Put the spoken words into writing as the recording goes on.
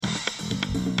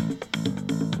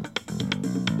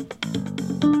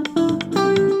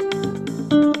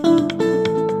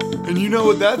know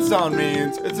what that sound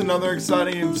means. It's another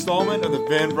exciting installment of the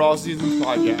Fan for All Seasons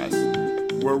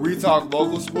podcast, where we talk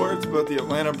local sports, both the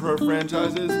Atlanta Pro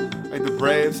franchises, like the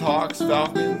Braves, Hawks,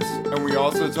 Falcons, and we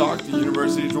also talk the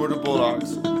University of Georgia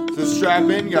Bulldogs. So strap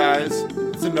in, guys.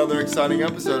 It's another exciting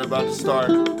episode about to start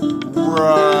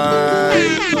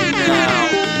right now.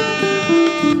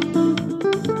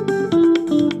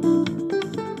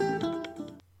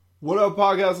 What up,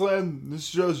 podcast land? This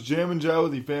is just Jam and Joe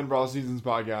with the Fan for All Seasons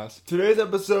podcast. Today's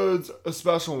episode's a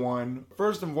special one.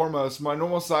 First and foremost, my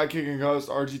normal sidekick and host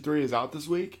RG3 is out this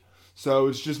week, so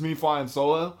it's just me flying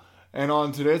solo. And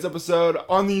on today's episode,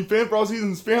 on the Fan for All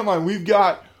Seasons fan line, we've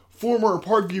got former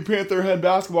Parkview Panther head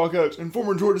basketball coach and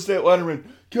former Georgia State letterman,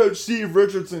 Coach Steve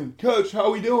Richardson. Coach,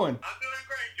 how we doing? I'm doing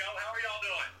great, Joe. How are y'all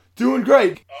doing? Doing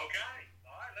great. Okay.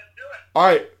 All right, let's do it. All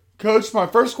right, Coach, my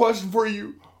first question for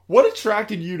you. What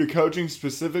attracted you to coaching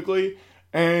specifically,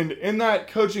 and in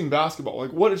that coaching basketball?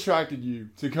 Like, what attracted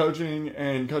you to coaching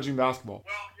and coaching basketball?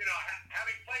 Well, you know,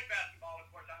 having played basketball,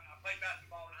 of course, I played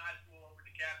basketball in high school over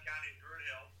in DeKalb County in Druid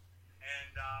Hills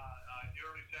and in the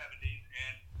early 70s,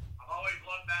 and I've always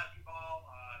loved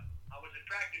basketball. I was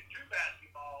attracted to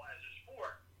basketball as a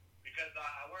sport because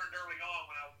I learned early on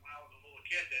when I was a little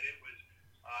kid that it was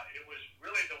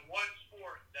really the one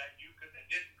sport that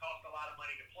didn't cost a lot of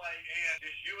money to play, and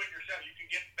just you and yourself, you can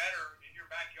get better in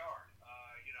your backyard.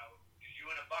 You know, just you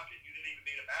in a bucket, you didn't even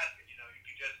need a basket. You know, you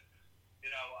could just,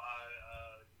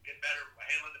 get better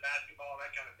handling the basketball,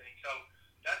 that kind of thing. So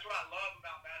that's what I love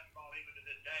about basketball even to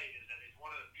this day, is that it's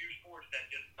one of the few sports that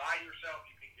just by yourself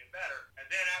you can get better. And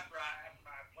then after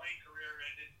my playing career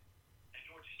ended at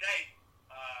Georgia State,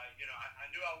 I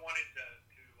knew I wanted to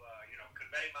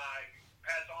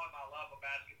pass on my love of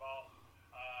basketball,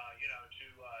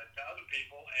 to other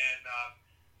people, and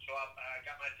so I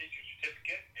got my teaching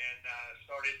certificate and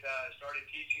started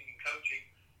teaching and coaching,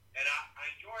 and I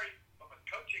enjoy, from a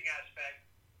coaching aspect,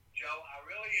 Joe, I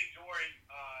really enjoy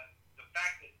the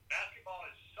fact that basketball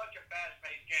is such a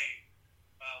fast-paced game,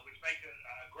 which makes it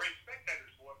a great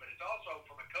spectator sport, but it's also,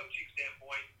 from a coaching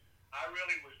standpoint, I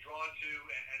really was drawn to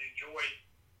and enjoyed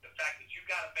the fact that you've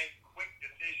got to make quick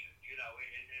decisions. You know,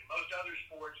 in most other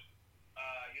sports,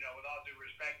 with all due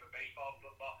respect, but baseball,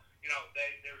 football,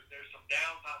 there's some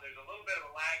downtime. There's a little bit of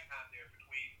a lag time there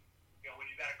between, when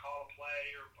you got to call a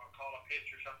play or call a pitch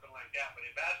or something like that. But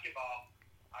in basketball,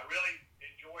 I really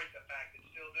enjoyed the fact, and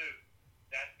still do,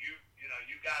 that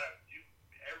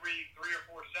every 3 or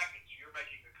 4 seconds you're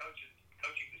making a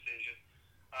coaching decision.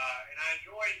 And I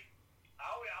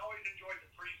always enjoyed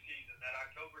the preseason, that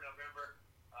October, November,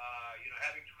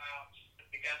 having tryouts,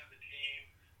 putting together the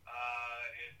team,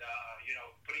 and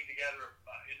putting together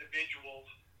individuals,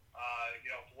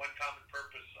 for one common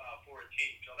purpose for a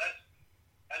team. So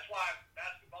that's why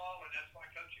basketball, and that's why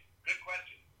coaching. Good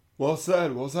question. Well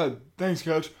said, well said. Thanks,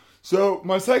 Coach. So,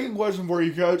 my second question for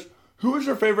you, Coach. Who was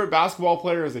your favorite basketball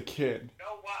player as a kid? You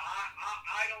know what? I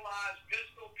idolized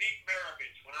Pistol Pete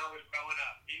Maravich when I was growing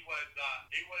up. He was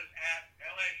at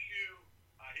LSU.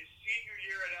 His senior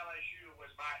year at LSU was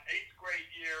my 8th grade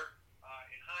year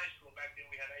in high school. Back then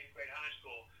we had 8th grade high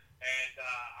school. And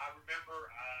I remember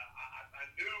I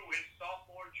knew his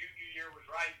sophomore, junior year was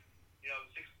right,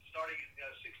 starting in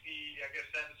 67,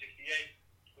 68,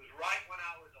 was right when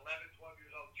I was 11, 12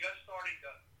 years old, just starting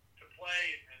to play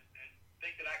and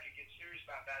think that I could get serious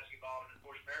about basketball. And, of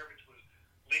course, Maravich was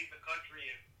leading the country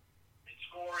in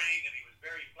scoring, and he was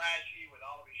very flashy with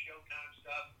all of his Showtime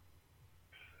stuff.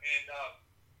 And,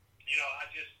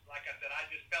 I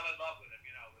just fell in love with him,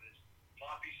 with his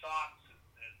floppy socks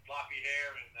and floppy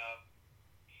hair. And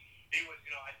he was,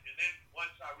 and then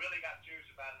once I really got serious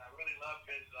about it, I really loved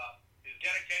his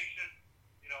dedication,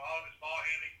 all of his ball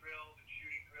handling drills and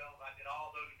shooting drills. I did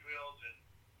all those drills, and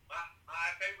my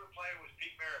favorite player was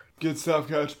Pete Maravich. Good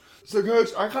stuff, Coach. So,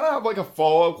 Coach, I kind of have a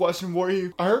follow-up question for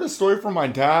you. I heard a story from my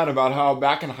dad about how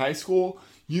back in high school,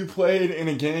 you played in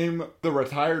a game, the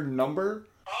retired number.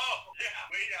 Oh, yeah.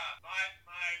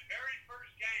 My very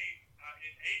first game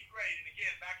in 8th grade, and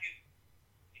again, back in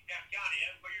DeKalb County,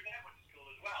 that's where your dad went to school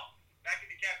as well. Back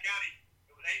in DeKalb County,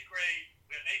 it was 8th grade.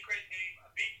 We had an 8th grade team, a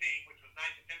B team, which was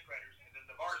 9th and 10th graders, and then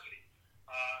the varsity.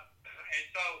 And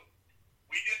so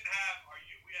we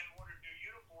had ordered new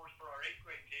uniforms for our 8th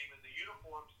grade team, and the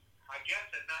uniforms, I guess,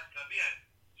 had not come in.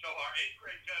 So our 8th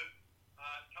grade coach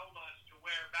told us to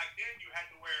wear, back then you had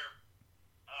to wear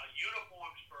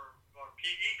uniforms for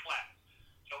PE class.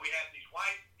 So we had these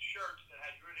white shirts that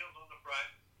had Druid Hills on the front,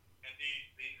 and these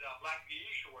black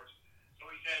PE shorts. So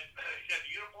he said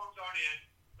the uniforms aren't in,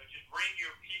 but just bring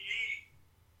your PE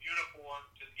uniform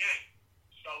to the game.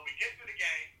 So we get to the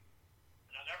game,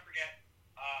 and I'll never forget,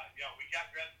 we got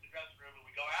dressed in the dressing room.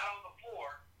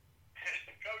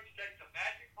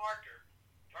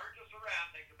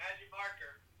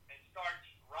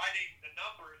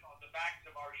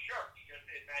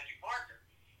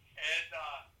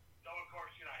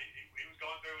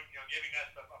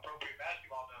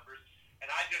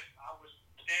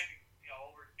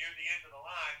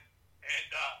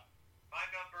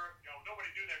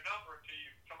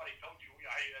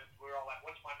 everybody, we were all like,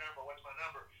 what's my number? What's my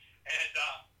number? And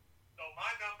so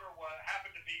my number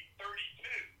happened to be 32.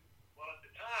 Well, at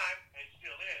the time, and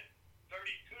still is,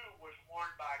 32 was worn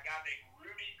by a guy named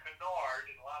Rudy Kennard,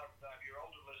 and a lot of your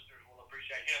older listeners will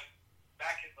appreciate him.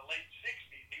 Back in the late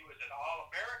 60s, he was an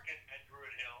All-American at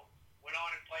Druid Hill, went on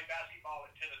and played basketball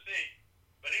in Tennessee.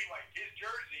 But anyway, his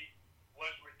jersey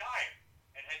was retired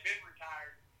and had been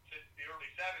retired since the early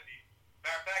 70s.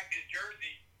 Matter of fact, his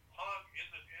jersey hung in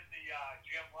the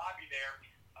gym lobby there,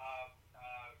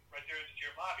 right there in the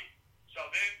gym lobby. So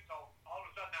all of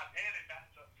a sudden I panicked.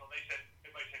 So they said,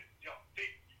 everybody said,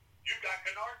 Steve, you got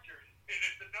Kennard jersey.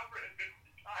 And the number had been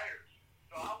retired.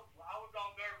 So I was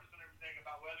all nervous and everything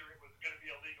about whether it was going to be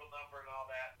a legal number and all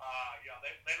that.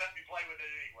 They let me play with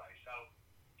it anyway. So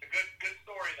it's a good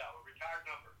story though, a retired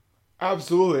number.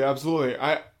 Absolutely, absolutely.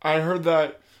 I heard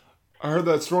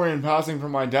that story in passing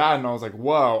from my dad, and I was like,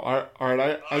 whoa. All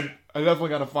right, I definitely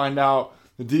got to find out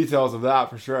the details of that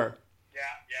for sure. Yeah.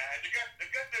 And the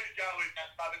good news, Joe, is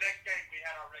that by the next game we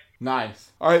had our regular.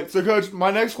 Nice. All right, so Coach,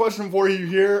 my next question for you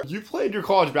here. You played your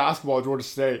college basketball at Georgia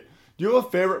State. Do you have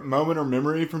a favorite moment or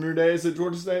memory from your days at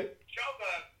Georgia State? Joe,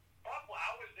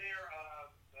 I was there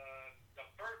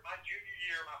my junior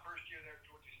year, my first year there at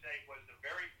Georgia State was the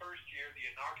very first year, the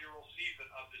inaugural season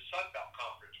of the Sun Belt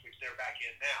Conference, which they're back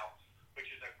in now,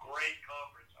 which is a great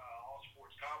conference,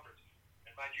 all-sports conference.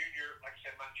 And my junior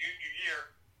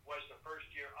year was the first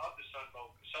year of the Sun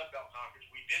Belt Conference.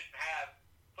 We didn't have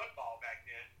football back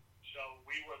then, so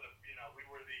we were the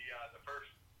first.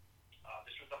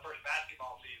 This was the first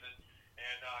basketball season,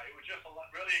 and it was just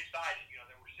really exciting.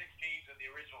 There were 6 teams in the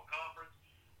original conference,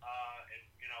 and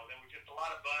there was just a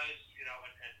lot of buzz,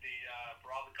 at the for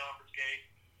all the conference games.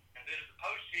 And then in the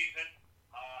postseason,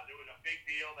 there was a big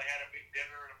deal. They had a big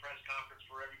dinner and a press conference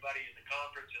for everybody in the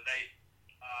conference, and they,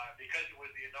 because it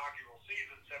was the inaugural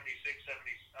season, 76,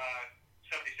 77,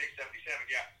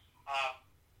 yeah.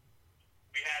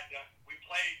 We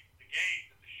played the games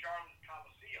at the Charlotte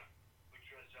Coliseum,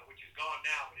 which is gone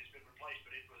now, but it's been replaced.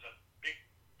 But it was a big,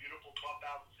 beautiful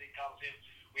 12,000-seat Coliseum.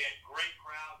 We had great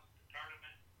crowds at the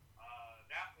tournament.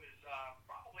 That was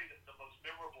probably the most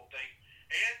memorable thing.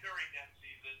 And during that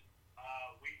season,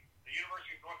 the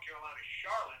University of North Carolina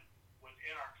Charlotte was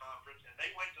in our conference, and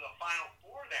they went to the Final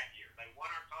Four that year. They won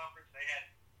our conference. They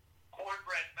had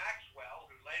Cornbread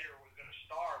Maxwell, who later was going to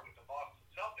star with the Boston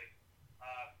Celtics.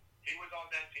 He was on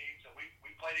that team, so we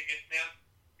played against them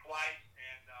twice,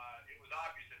 and it was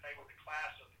obvious that they were the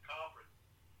class of the conference.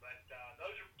 But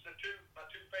those are my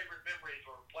two favorite memories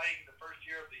were playing the first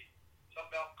year of the Sun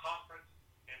Belt Conference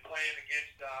and playing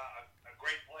against a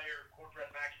great player,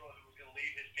 Cornbread Maxwell, who was going to lead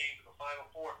his team to the Final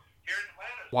Four here in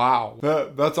Atlanta. Wow.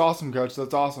 That's awesome, Coach.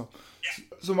 That's awesome.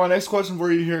 Yeah. So my next question for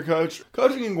you here, Coach.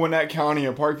 Coaching in Gwinnett County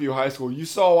at Parkview High School, you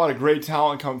saw a lot of great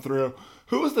talent come through.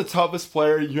 Who was the toughest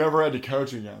player you ever had to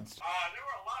coach against? There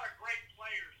were a lot of great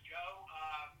players, Joe.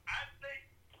 I think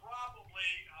probably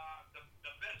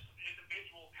the best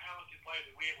individual talented player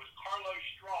that we had was Carlos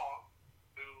Strong,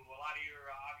 who a lot of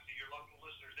obviously your local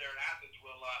listeners there in Athens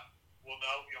will know.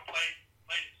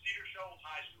 Played at Cedar Shoals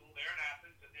High School there in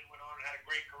Athens, and then went on and had a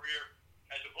great career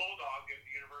as a Bulldog at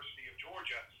the University of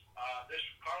Georgia. This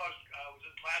Carlos was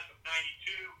in the class of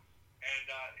 '92, and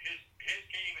his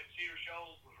team at Cedar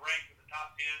Shoals was ranked in the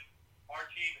top 10. Our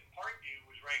team at Parkview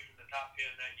was ranked in the top 10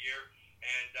 that year,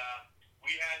 and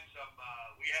we had some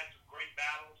great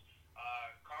battles.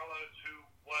 Carlos, who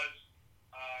was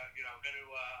going to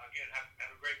again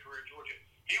have a great career at Georgia,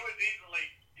 he was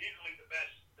easily the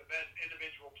best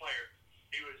individual player.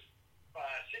 He was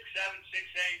 6'7",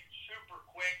 6'8", super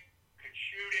quick, could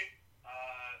shoot it,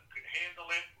 could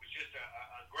handle it. Was just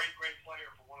a great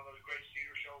player for one of those great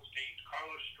Cedar Shoals teams,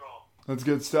 Carlos Strong. That's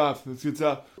good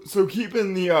stuff. So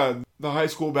keeping the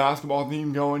high school basketball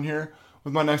theme going here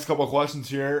with my next couple of questions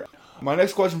here. My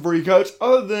next question for you, Coach.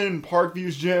 Other than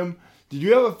Parkview's gym, did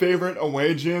you have a favorite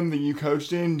away gym that you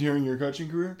coached in during your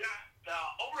coaching career? Yeah,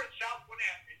 over at South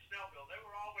Gwinnett in Snellville, they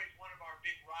were always one of our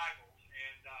big rivals.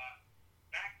 And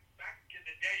back in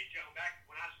the day, Joe, back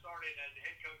when I started as a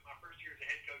head coach, my first year as a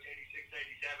head coach, 86,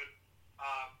 87,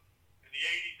 in the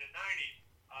 80s and 90s,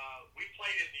 we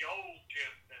played in the old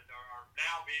gyms that are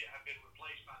now have been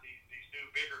replaced by these new,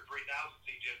 bigger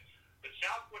 3,000-seat gyms. But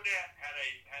South Gwinnett had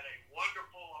a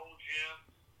wonderful old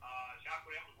gym. South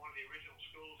Gwinnett was one of the original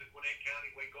schools in Gwinnett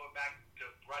County, going back to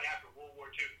right after World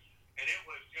War II. And it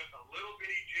was just a little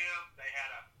bitty gym. They had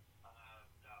a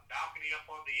balcony up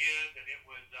on the end, and it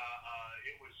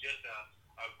was just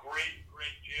a great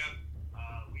gym.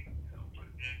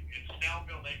 In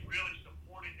Snellville, they really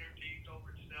supported their teams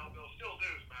over in Snellville, still do,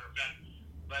 as a matter of fact.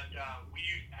 But we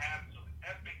used to have some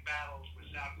epic battles with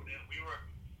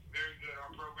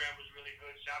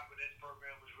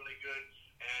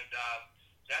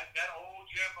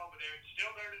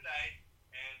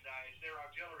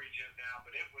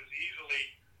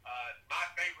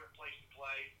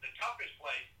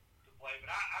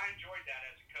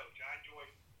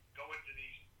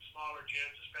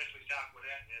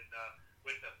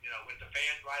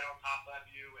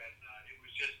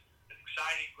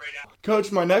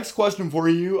Coach, my next question for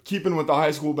you, keeping with the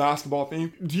high school basketball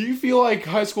theme, do you feel like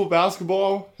high school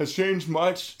basketball has changed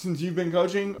much since you've been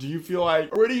coaching? Where do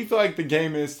you feel like the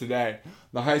game is today?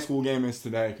 The high school game is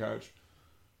today, Coach?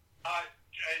 I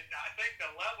think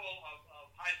the level of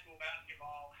high school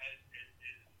basketball is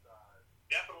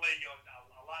definitely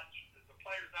a lot. The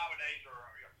players nowadays are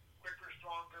quicker,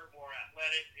 stronger, more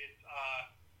athletic. It's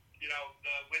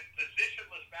with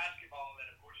positionless basketball, that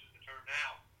of course is the term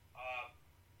now.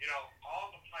 All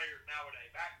the players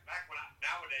nowadays, back when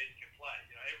nowadays can play.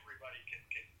 Everybody can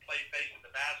play facing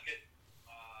the basket.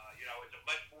 It's a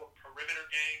much more perimeter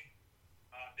game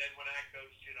than when I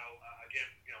coached.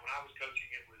 When I was coaching,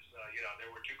 it was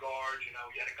there were two guards. You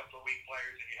had a couple of weak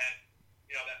players, and you had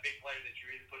that big player that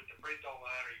you either put at the free throw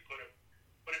line or you put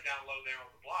him down low there on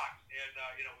the blocks, and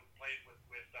playing with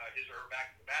his or her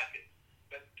back to the basket.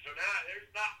 But so now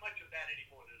there's not much of that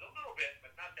anymore. There's a little bit,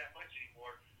 but not that much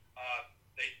anymore.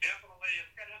 They definitely,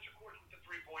 that's of course with the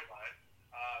 3-point line.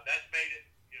 That's made it,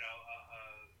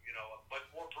 a much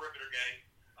more perimeter game.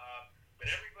 But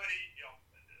everybody,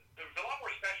 there was a lot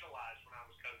more specialized when I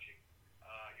was coaching.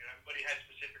 Everybody had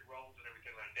specific roles and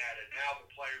everything like that. And now the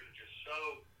players are just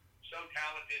so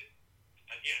talented.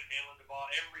 Again, handling the ball,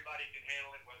 everybody can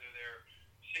handle it, whether they're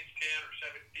 6'10" or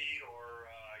 7 feet or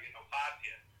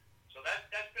 5'10". So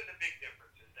that's been the big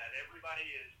difference, is that everybody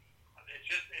is.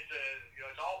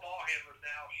 It's all ball handlers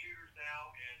now, shooters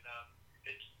now, and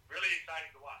it's really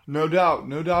exciting to watch. No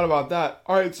doubt about that.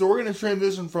 All right, so we're going to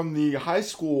transition from the high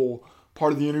school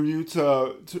part of the interview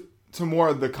to more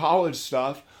of the college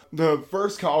stuff. The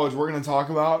first college we're going to talk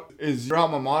about is your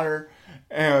alma mater,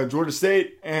 Georgia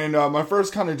State. And my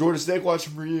first kind of Georgia State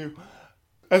question for you,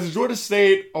 as a Georgia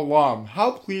State alum,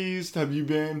 how pleased have you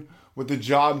been with the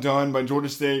job done by Georgia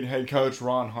State head coach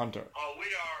Ron Hunter? Oh, we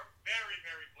are very,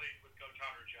 very pleased with Coach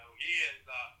Hunter, Joe.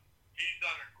 He's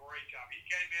done a great job. He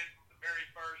came in from the very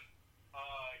first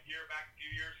year back a few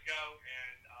years ago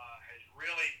and has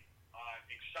really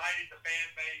excited the fan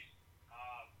base.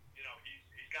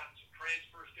 He's gotten some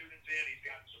transfer students in. He's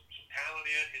gotten some talent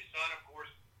in. His son, of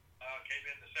course, came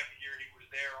in the second year he was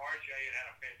there. RJ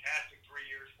had a fantastic 3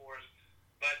 years for us.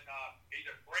 But he's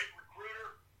a great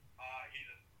recruiter. He's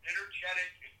an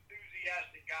energetic,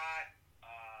 enthusiastic guy.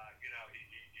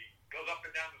 He goes up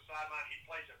and down the sideline. He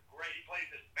plays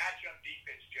this matchup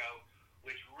defense, Joe,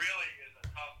 which really is a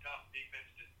tough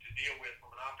defense to deal with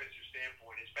from an offensive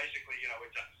standpoint. It's basically,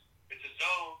 it's a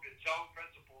zone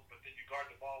principles, but then you guard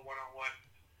the ball one-on-one.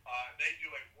 They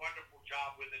do a wonderful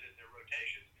job with it in their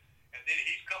rotations. And then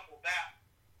he's coupled that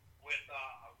with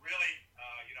a really,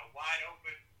 wide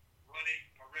open running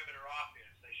perimeter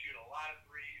offense. They shoot a lot of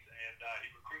threes, and he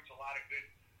recruits a lot of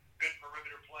good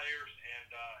perimeter players,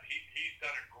 and he's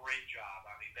done a great job.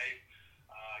 I mean,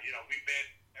 we've been,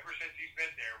 ever since he's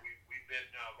been there, we've been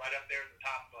right up there at the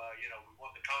top. We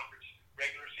won the conference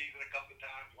regular season a couple of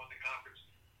times, won the conference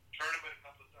tournament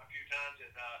a few times,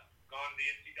 and gone to the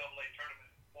NCAA tournament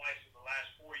twice in the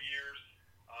last 4 years.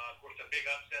 Of course, a big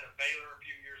upset of Baylor a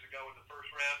few years ago in the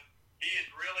first round. He is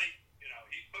really,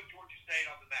 he's put Georgia State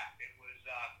on the map. It was,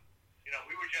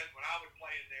 we were just, when I was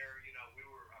playing there, we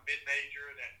were a mid-major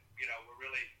that, were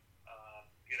really,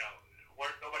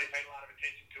 nobody paid a lot of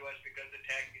attention to us because of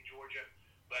Tech in Georgia.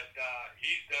 But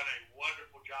he's done a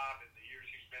wonderful job in the years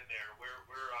he's been there.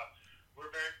 We're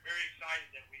very, very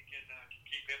excited that we can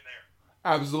keep him there.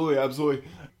 Absolutely.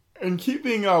 And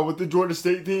keeping with the Georgia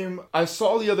State team, I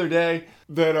saw the other day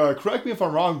that, correct me if I'm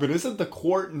wrong, but isn't the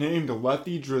court named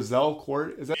Lefty Driesell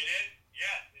Court? Is that? It is,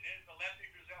 yes. It is the Lefty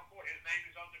Driesell Court. His name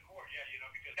is on the court,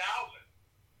 because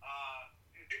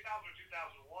 2000 or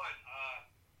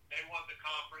 2001, they won the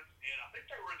conference, and I think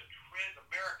they were in the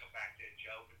Trans-America back then,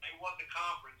 Joe, but they won the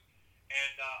conference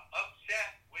and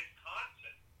upset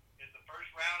Wisconsin in the first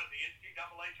round of the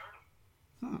NCAA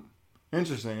tournament.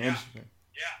 Interesting. Yeah,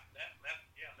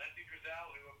 Lefty Driesell,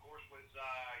 who of course was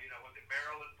in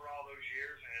Maryland for all those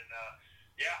years, and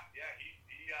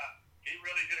he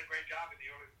really did a great job in the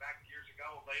early back years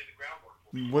ago and laid the groundwork for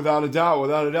it. Without a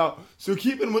doubt. So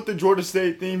keeping with the Georgia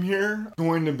State theme here,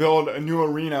 going to build a new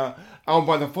arena out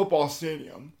by the football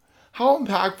stadium. How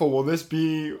impactful will this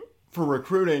be for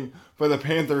recruiting for the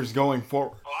Panthers going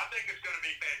forward? Oh, I think it's going to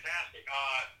be fantastic.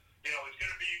 It's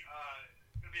going to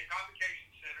be a convocation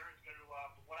center. It's going to,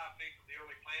 from what I've seen from the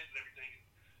early plans and everything,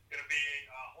 it's going to be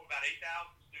hold about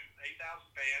 8,000 students,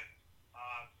 8,000 fans.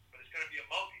 But it's going to be a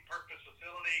multi-purpose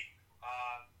facility.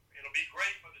 It'll be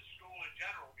great for the school in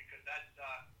general because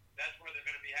that's where they're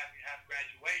going to be happy to have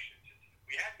graduation.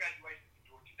 We had graduation at the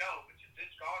Georgia Dome, but since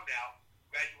it's gone now,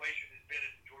 graduation has been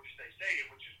at the Georgia State Stadium,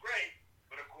 which is great.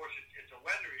 But of course, it's a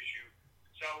weather issue.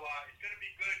 So it's going to be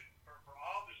good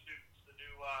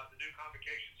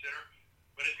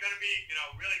be,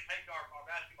 really take our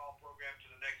basketball program to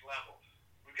the next level.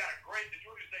 We've got the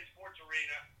Georgia State Sports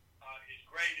Arena is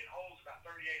great. It holds about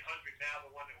 3,800 now,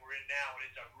 the one that we're in now, and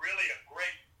it's really a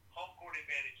great home court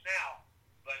advantage now.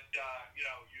 But,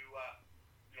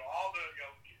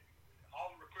 all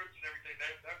the recruits and everything,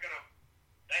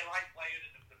 they like playing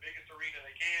in the biggest arena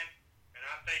they can. And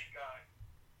I think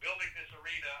building this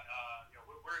arena,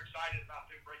 we're excited about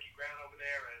them breaking ground over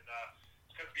there, and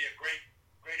it's going to be a great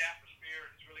atmosphere,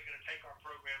 and it's really going to take our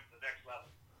program to the next level.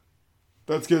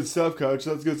 That's good stuff, Coach.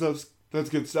 That's good stuff. That's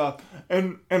good stuff.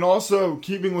 And also,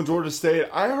 keeping with Georgia State,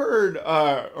 I heard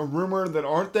a rumor that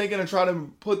aren't they going to try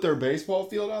to put their baseball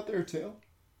field out there too?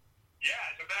 Yeah,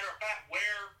 as a matter of fact,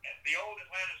 where the old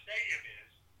Atlanta Stadium is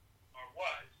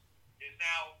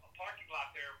now a parking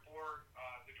lot there for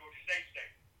the Georgia State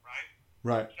Stadium, right?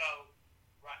 Right. So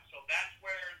that's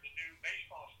where the new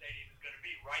baseball stadium is going to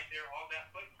be, right there on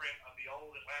that footprint of the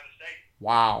old Atlanta Stadium.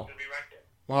 Wow. It's going to be right there.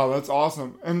 Wow, that's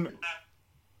awesome. And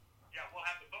we'll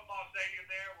have the football stadium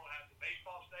there, we'll have the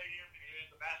baseball stadium,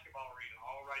 and the basketball arena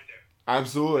all right there.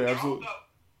 Absolutely. They're also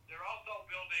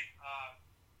building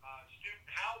student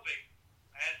housing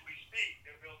as we speak.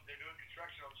 They're doing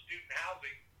construction on student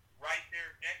housing right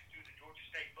there next to the Georgia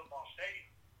State football stadium.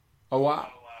 Oh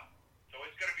wow. So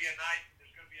it's going to be a nice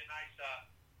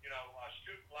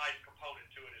student life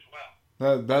component to it as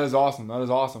well. That is awesome. That is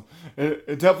awesome.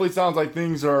 It definitely sounds like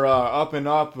things are up and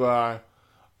up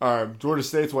Georgia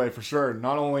State's way for sure.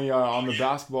 Not only on the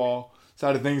basketball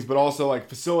side of things, but also like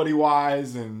facility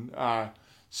wise and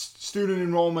student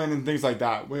enrollment and things like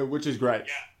that, which is great.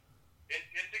 Yeah,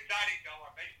 it's exciting, Joe.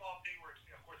 Our baseball team, of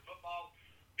course, football,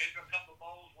 been to a couple of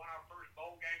bowls, won our first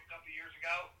bowl game a couple of years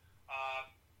ago.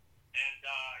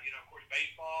 Of course,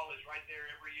 baseball is right there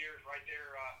every year, is right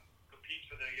there, competes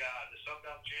for the Sun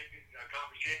Belt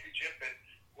Conference Championship, and,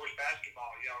 of course, basketball.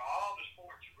 All the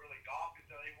sports, really, golf,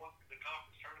 they won the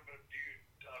conference tournament a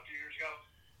few years ago.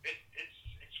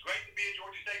 It's great to be a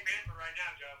Georgia State Panther right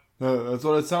now, Joe. That's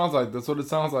what it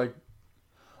sounds like.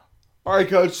 All right,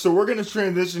 Coach. So we're gonna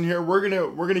transition here. We're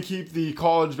gonna keep the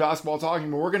college basketball talking,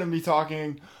 but we're gonna be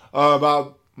talking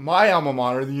about my alma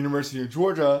mater, the University of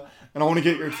Georgia, and I want to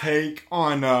get your take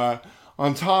on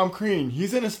Tom Crean.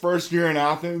 He's in his first year in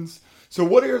Athens. So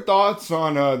what are your thoughts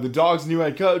on the Dogs' new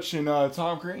head coach and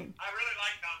Tom Crean? I really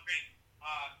like Tom Crean.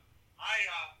 I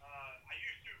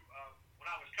used to, when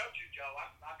I was coaching, Joe,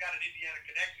 I've got an Indiana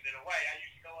connection in a way. I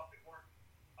used to go up and work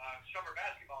summer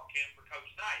basketball camp for Coach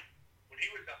Knight when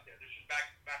he was up there. This was back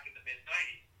in the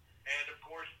mid-'90s. And, of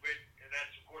course,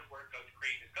 that's, of course, where Coach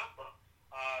Crean has come from.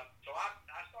 So I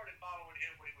started following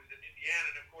him when he was in Indiana.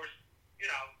 And, of course,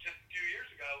 just a few years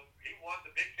ago, he won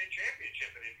the Big Ten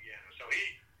championship in Indiana. So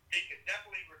he can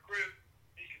definitely recruit.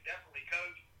 He can definitely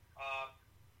coach. I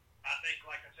think,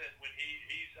 like I said, when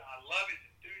I love his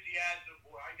enthusiasm.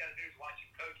 Boy, all you got to do is watch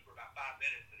him coach for about 5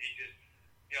 minutes, and he just,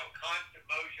 constant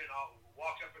motion,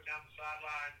 walks up and down the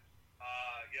sideline.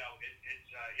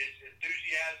 His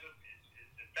enthusiasm is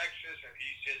infectious, and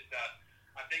he's just.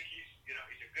 I think he's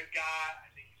a good guy. I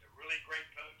think he's a really great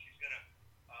coach. He's gonna,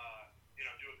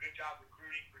 do a good job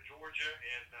recruiting for Georgia,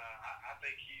 and I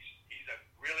think he's a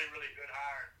really, really good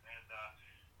hire, and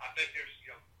I think there's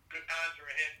good times are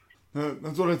ahead.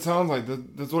 That's what it sounds like.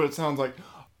 That's what it sounds like.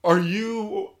 Are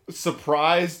you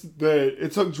surprised that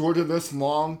it took Georgia this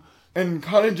long and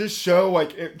kind of just show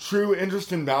like true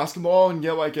interest in basketball and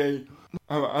get like I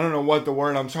don't know what the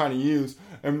word I'm trying to use,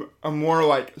 a more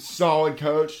like solid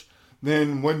coach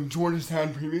than what Georgia's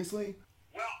had previously?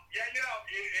 Well, yeah, then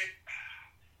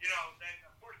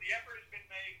of course the effort has been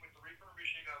made with the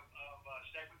refurbishing of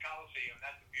Stegman Coliseum.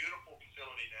 That's a beautiful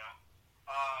facility now,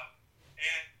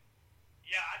 and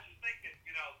yeah, I just think that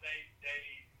they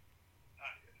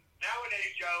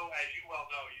nowadays, Joe, as you well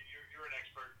know, you're an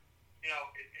expert. In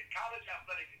college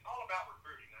athletics, it's all about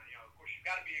recruiting. Of course, you've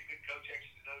got to be a good coach,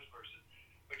 X's and O's person,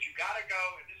 but you got to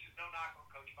go. And this is no knock on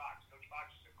Coach Fox. Coach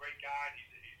Fox is a great guy. He's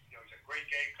a great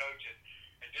game coach and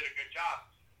did a good job.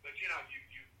 But you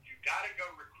got to go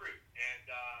recruit, and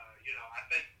I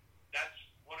think that's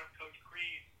one of Coach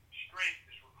Crean's strengths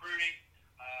is recruiting.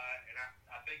 And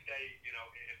I think they,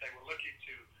 if they were looking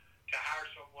to hire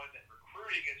someone that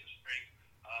recruiting is a strength,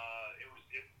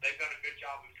 they've done a good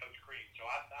job with Coach Crean. So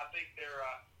I think they're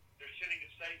sending a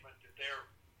statement that they're,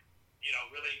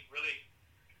 really, really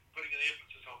putting an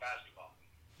emphasis on basketball.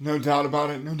 No doubt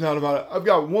about it. I've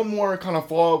got one more kind of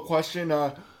follow-up question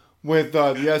with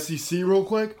the SEC real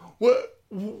quick.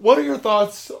 What are your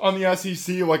thoughts on the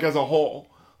SEC, like as a whole,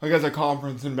 like as a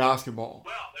conference in basketball?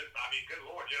 Well, good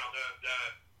Lord, the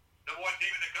number one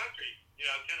team in the country,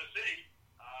 Tennessee,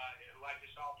 who I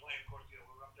just saw play. Of course,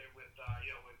 we're up there with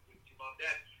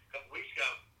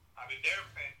they're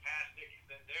fantastic.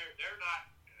 They're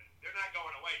not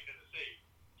going away, Tennessee.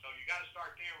 So you got to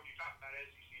start there when you talk about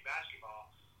SEC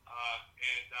basketball.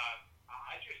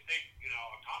 I just think,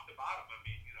 top to bottom. I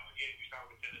mean, again, you start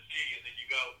with Tennessee, and then you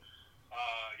go,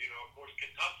 of course,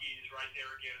 Kentucky is right there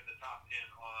again in the top 10.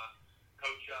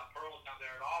 Coach Pearl down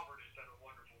there at Auburn has done a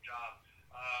wonderful job.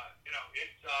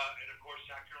 And of course,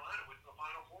 South Carolina went to the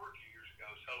Final Four 2 years ago.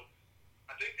 So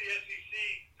I think the SEC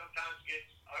sometimes gets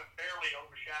unfairly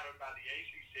overshadowed by the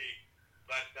ACC,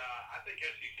 but I think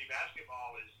SEC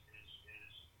basketball is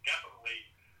definitely,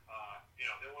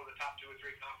 they're one of the top 2 or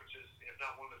 3 conferences, if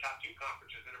not one of the top 2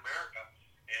 conferences in America.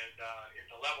 And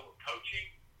the level of coaching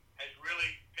has really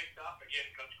picked up. Again,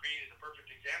 Coach Crean is a perfect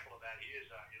example of that. He is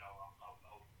a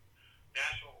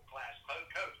national class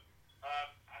coach.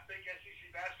 I think SEC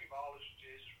basketball is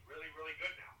really, really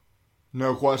good now.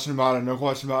 No question about it. No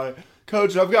question about it.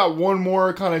 Coach, I've got one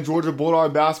more kind of Georgia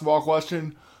Bulldog basketball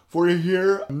question for you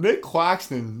here. Nick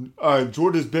Claxton,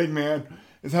 Georgia's big man,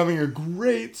 is having a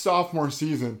great sophomore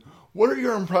season. What are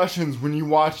your impressions when you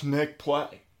watch Nick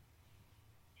play?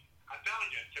 I'm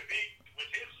telling you, to be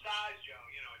with his size, Joe,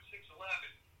 at 6'11",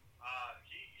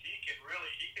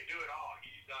 he can do it all.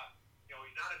 He's not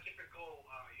a typical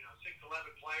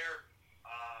 6'11" player.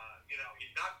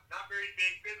 He's not very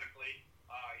big physically.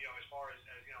 As far as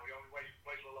he only weighs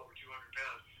a little over 200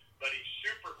 pounds, but he's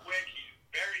super quick. He's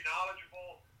very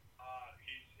knowledgeable.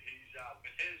 He's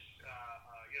with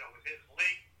his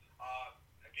length.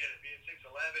 Again, at being 6'11",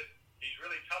 he's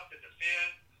really tough to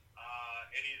defend,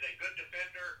 and he's a good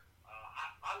defender.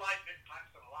 I like Nick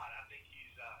Claxton a lot. I think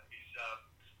he's got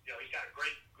a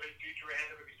great future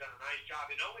ahead of him. He's done a nice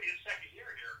job in only his second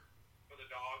year here for the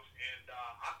Dogs, and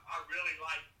I really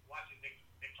like watching Nick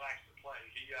Claxton play.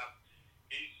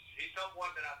 He's someone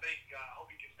that I think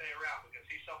hope he can stay around, because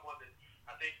he's someone that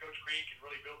I think Coach Crean can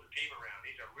really build a team around.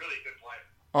 He's a really good player.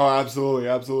 Oh, absolutely,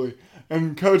 absolutely.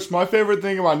 And Coach, my favorite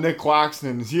thing about Nick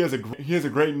Claxton is he has a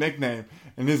great nickname,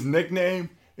 and his nickname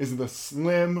is the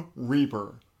Slim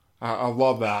Reaper. I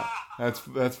love that. That's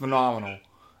phenomenal.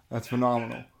 That's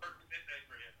phenomenal.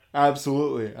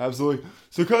 Absolutely, absolutely.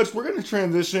 So, Coach, we're going to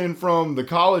transition from the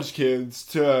college kids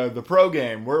to the pro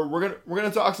game. We're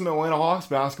gonna talk some Atlanta Hawks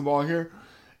basketball here,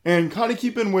 and kind of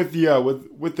keeping with the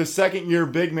with the second year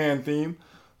big man theme.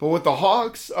 But with the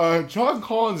Hawks, John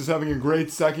Collins is having a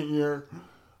great second year.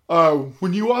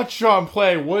 When you watch John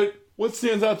play, what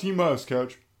stands out to you most,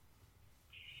 Coach?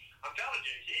 I'm telling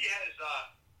you, he has,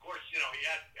 of course, he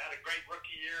had a great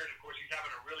rookie year, and of course he's having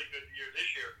a really good year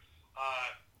this year.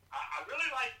 I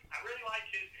really like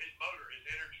his motor, his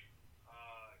energy.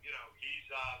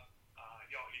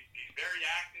 He's very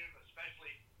active,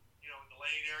 especially in the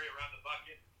lane area around the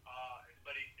bucket.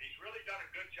 But he's really done a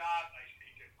good job.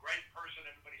 He's a great person.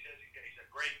 Everybody says he's a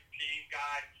great team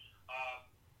guy.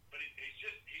 But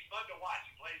he's fun to watch.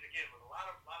 He plays again with a lot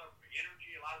of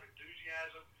energy, a lot of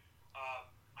enthusiasm.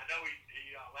 I know he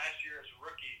last year as a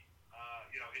rookie,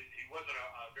 he wasn't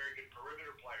a very good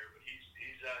perimeter player, but he's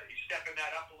stepping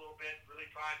that up a little bit, really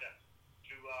trying to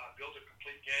build a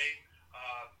complete game.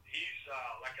 He's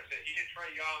like I said, he and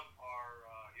Trae Young are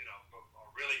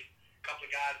really a couple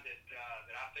of guys that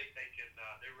I think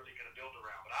they're really going to build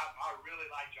around. But I really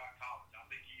like John Collins. I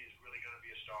think he is really going to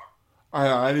be a star.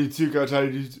 I do too, Coach.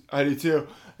 I do too.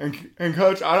 And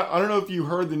Coach, I don't know if you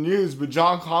heard the news, but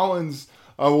John Collins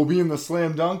will be in the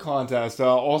slam dunk contest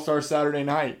All-Star Saturday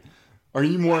night. Are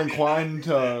you more inclined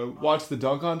to watch the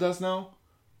dunk contest now?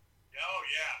 Oh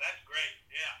yeah, that's great.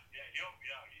 Yeah.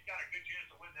 He's got a good chance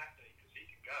to win that thing because he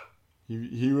can go.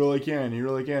 He really can. He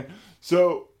really can.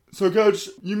 So Coach,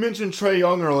 you mentioned Trae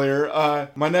Young earlier.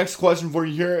 My next question for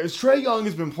you here is: Trae Young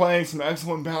has been playing some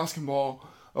excellent basketball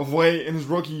of late in his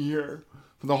rookie year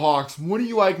for the Hawks. What do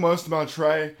you like most about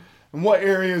Trae, and what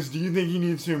areas do you think he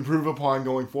needs to improve upon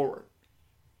going forward?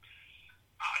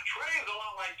 Trae is a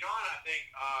lot like John, I think,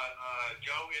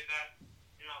 Joe, in that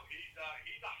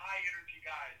he's a high energy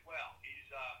guy as well. He's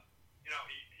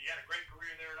he had a great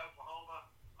career there at Oklahoma,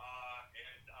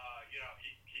 and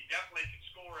he definitely can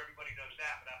score. Everybody knows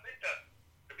that. But I think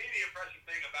to me the impressive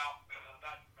thing about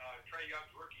Trae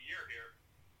Young's rookie year here,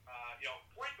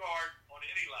 point guard on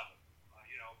any level,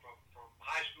 from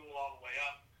high school all the way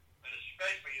up, and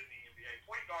especially in the NBA,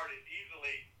 point guard is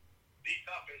easily the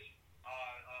toughest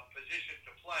position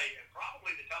to play, and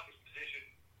probably the toughest position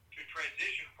to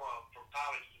transition from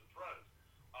college to the pros.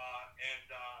 And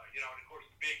of course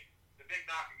the big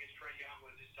knock against Trae Young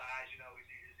was his size. Is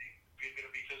he going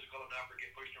to be physical enough or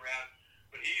get pushed around?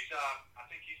 But I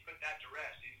think he's put that to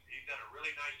rest. He's done a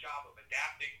really nice job of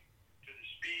adapting to the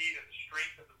speed and the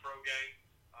strength of the pro game.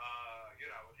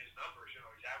 With his numbers,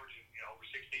 he's averaging over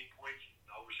 16 points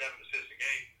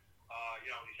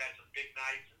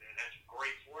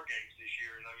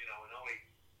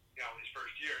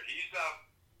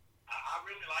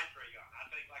really like Trey Young. I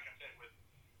think, like I said, with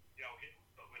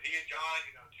with he and John,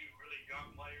 two really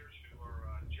young players who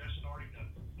are just starting to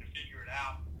figure it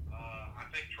out. I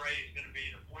think Trey is going to be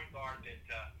the point guard that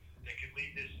can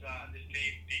lead this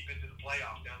team deep into the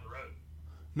playoffs down the road.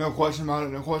 No question about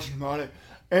it. No question about it.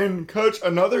 And Coach,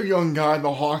 another young guy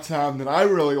the Hawks have that I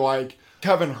really like,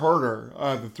 Kevin Huerter,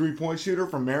 the 3-point shooter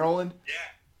from Maryland. Yeah.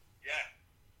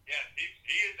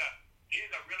 He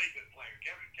is a really good player.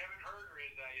 Kevin Huerter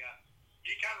is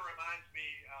he kind of reminds me,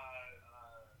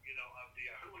 of the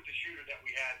who was the shooter that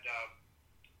we had.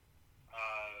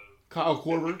 Kyle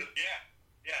Korver.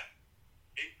 Yeah.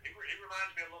 He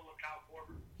reminds me a little of Kyle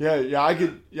Korver.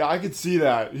 Yeah, I could see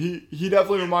that. He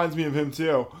definitely reminds me of him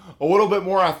too. A little bit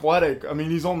more athletic. I mean,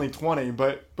 he's only 20,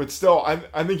 but still,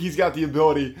 I think he's got the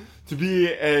ability to be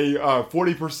a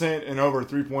 40% and over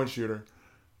 3-point shooter.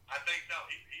 I think so.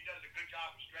 He does a good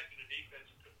job of stretching the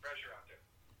defense and putting pressure out there.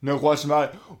 No question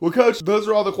about it. Well, Coach, those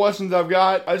are all the questions I've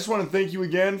got. I just want to thank you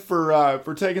again for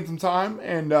taking some time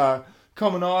and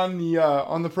coming on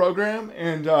the program.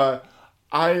 And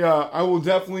I will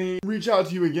definitely reach out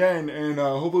to you again, and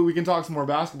hopefully we can talk some more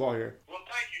basketball here. Well,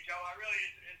 thank you, Joe.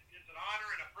 It's an honor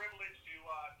and a privilege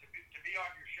to be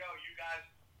on your show. You guys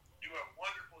do a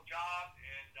wonderful job,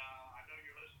 and I know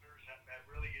your listeners have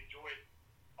really enjoyed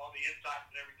all the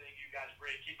insights and everything you guys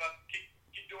bring. Keep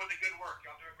doing the good work.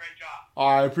 Y'all do a great job.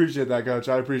 I appreciate that, Coach.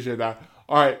 I appreciate that.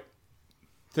 All right.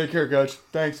 Take care, Coach.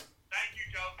 Thanks. Thank you,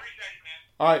 Joe. Appreciate it, man.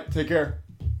 All right. Take care.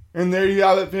 And there you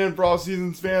have it, Fan for All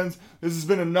Seasons fans. This has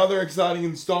been another exciting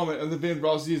installment of the Fan for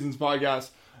All Seasons podcast.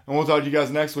 And we'll talk to you guys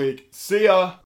next week. See ya.